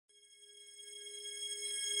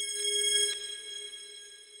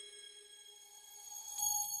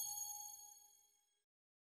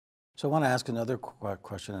So I want to ask another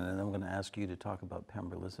question, and then I'm going to ask you to talk about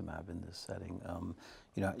pembrolizumab in this setting.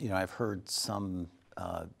 I've heard some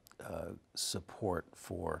support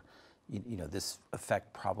for, this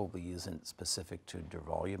effect probably isn't specific to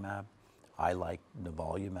durvalumab. I like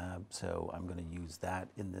nivolumab, so I'm going to use that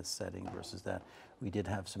in this setting versus that. We did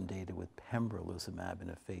have some data with pembrolizumab in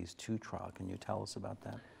a phase 2 trial. Can you tell us about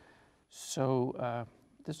that? So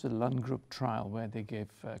this is a Lund group trial where they gave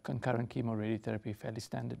concurrent chemoradiotherapy, fairly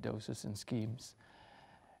standard doses and schemes.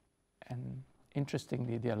 And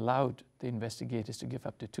interestingly, they allowed the investigators to give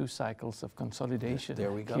up to 2 cycles of consolidation.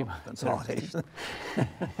 There we go, consolidation.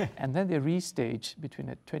 And then they restaged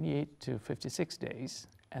between 28 to 56 days,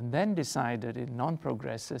 and then decided in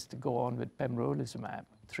non-progressors to go on with pembrolizumab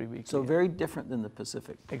 3 weeks. So very different than the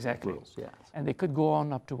Pacific exactly. rules, yes. And they could go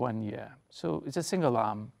on up to 1 year. So it's a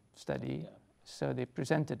single-arm study. Yeah. So they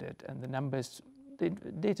presented it, and the numbers, the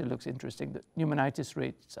data looks interesting. The pneumonitis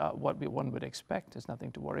rates are what one would expect. There's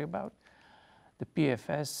nothing to worry about. The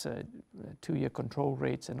PFS, 2-year control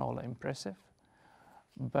rates and all are impressive.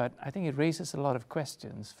 But I think it raises a lot of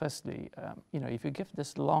questions. Firstly, if you give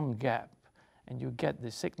this long gap and you get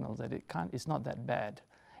the signal that it's not that bad,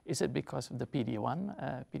 is it because of the PD-1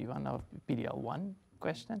 or PD-L1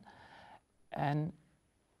 question? And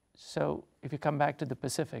so if you come back to the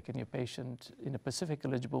Pacific and your patient, in a Pacific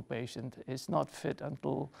eligible patient, is not fit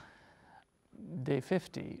until day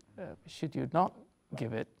 50, should you not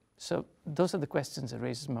give it? So those are the questions that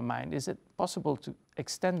raises my mind. Is it possible to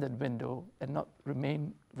extend that window and not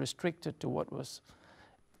remain restricted to what was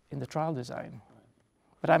in the trial design?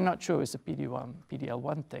 But I'm not sure it's a PD-1,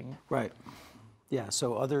 PD-L1 thing. Right. Yeah,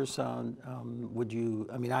 so others, would you,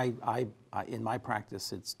 I in my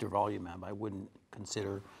practice, it's durvalumab. I wouldn't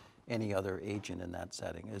consider any other agent in that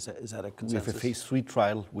setting. Is that a consensus? We have a phase 3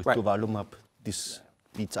 trial with durvalumab. This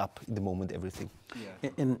beats up in the moment everything. Yeah.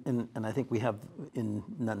 And I think we have in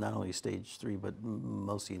not only stage 3, but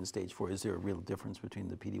mostly in stage 4, is there a real difference between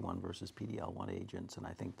the PD-1 versus PD-L1 agents? And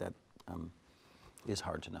I think that is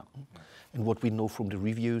hard to know. And what we know from the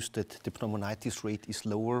reviews that the pneumonitis rate is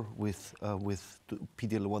lower with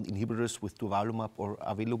PD-L1 inhibitors, with durvalumab or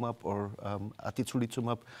avelumab or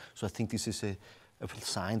atezolizumab. So I think this is a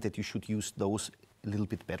sign that you should use those a little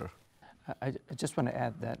bit better. I just want to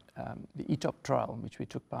add that the ETOP trial, which we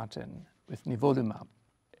took part in with nivolumab,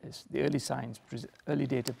 is the early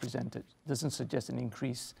data presented doesn't suggest an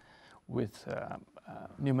increase with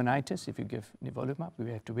pneumonitis if you give nivolumab.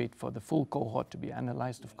 We have to wait for the full cohort to be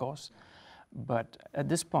analyzed, of course. But at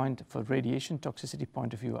this point, for radiation toxicity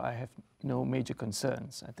point of view, I have no major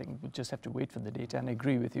concerns. I think we just have to wait for the data, and I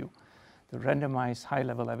agree with you. The randomized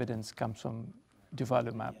high-level evidence comes from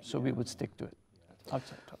durvalumab, so we would stick to it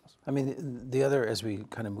outside trials. The other, as we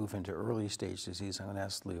kind of move into early stage disease, I'm going to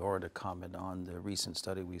ask Leora to comment on the recent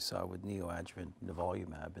study we saw with neoadjuvant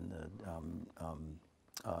nivolumab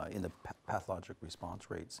in the pathologic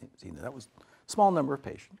response rate. That was a small number of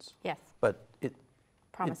patients. Yes. But it...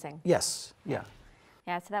 Promising. Yes, yeah.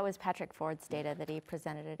 Yeah, so that was Patrick Ford's data that he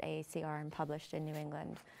presented at AACR and published in New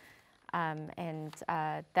England.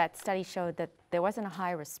 That study showed that there wasn't a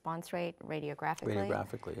high response rate radiographically.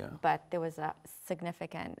 Radiographically, yeah. But there was a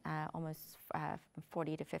significant, almost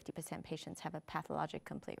 40 to 50% patients have a pathologic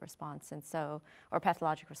complete response, or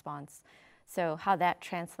pathologic response. So how that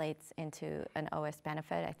translates into an OS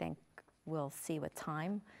benefit, I think we'll see with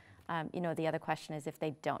time. The other question is, if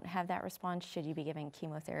they don't have that response, should you be giving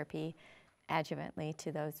chemotherapy adjuvantly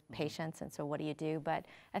to those patients? And so what do you do? But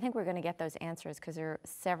I think we're going to get those answers because there are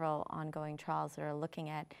several ongoing trials that are looking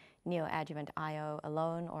at neoadjuvant IO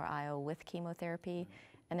alone or IO with chemotherapy.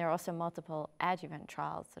 And there are also multiple adjuvant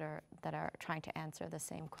trials that are trying to answer the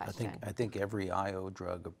same question. I think every IO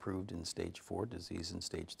drug approved in stage 4 disease and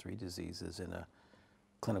stage 3 disease is in a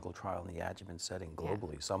clinical trial in the adjuvant setting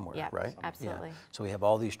globally somewhere, right? Absolutely. Yeah. So we have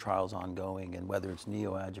all these trials ongoing, and whether it's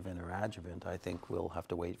neoadjuvant or adjuvant, I think we'll have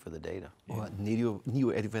to wait for the data. Or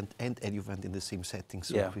neoadjuvant and adjuvant in the same setting,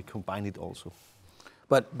 so we combine it also.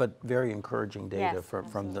 But very encouraging data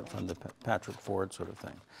from the Patrick Ford sort of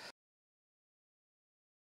thing.